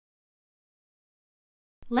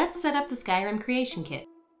Let's set up the Skyrim creation kit.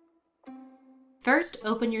 First,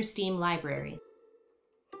 open your Steam library.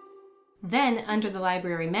 Then, under the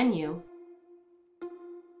library menu,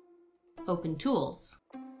 open Tools.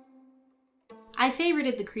 I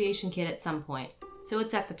favorited the creation kit at some point, so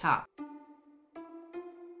it's at the top.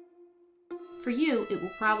 For you, it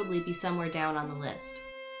will probably be somewhere down on the list.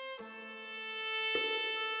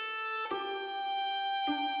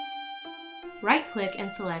 Right-click and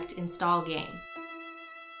select Install Game.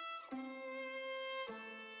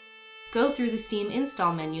 Go through the Steam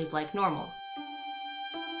install menus like normal.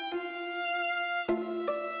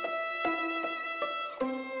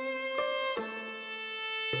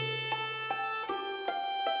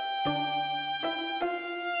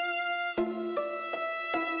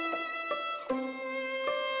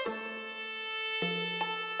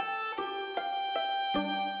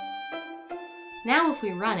 Now if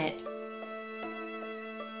we run it,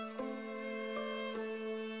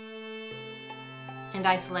 and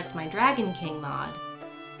I select my Dragon King mod,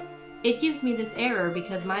 it gives me this error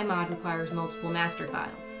because my mod requires multiple master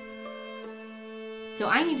files. So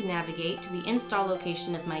I need to navigate to the install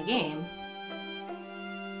location of my game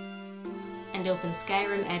and open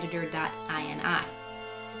skyrimeditor.ini.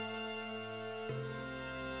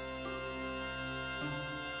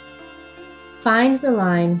 Find the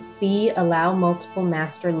line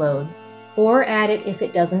bAllowMultipleMasterLoads, or add it if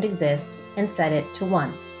it doesn't exist, and set it to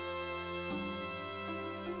 1.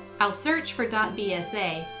 I'll search for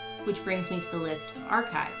 .bsa, which brings me to the list of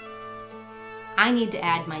archives. I need to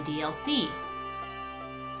add my DLC.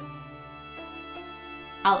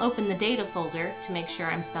 I'll open the data folder to make sure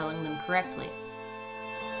I'm spelling them correctly.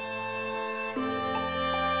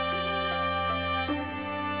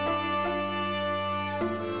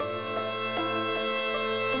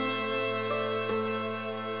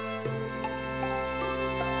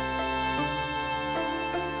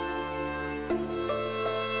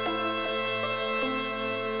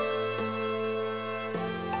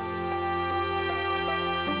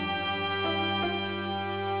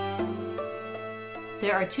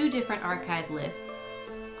 There are 2 different archive lists.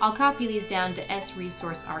 I'll copy these down to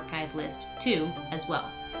S-Resource Archive List 2 as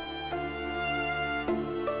well.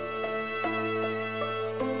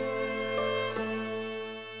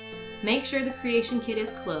 Make sure the creation kit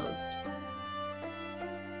is closed.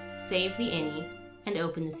 Save the ini and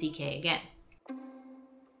open the CK again.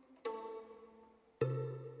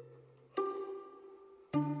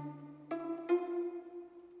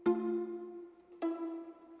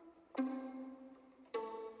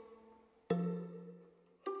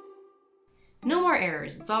 No more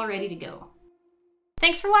errors, it's all ready to go.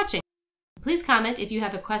 Thanks for watching! Please comment if you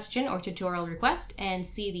have a question or tutorial request and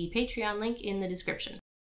see the Patreon link in the description.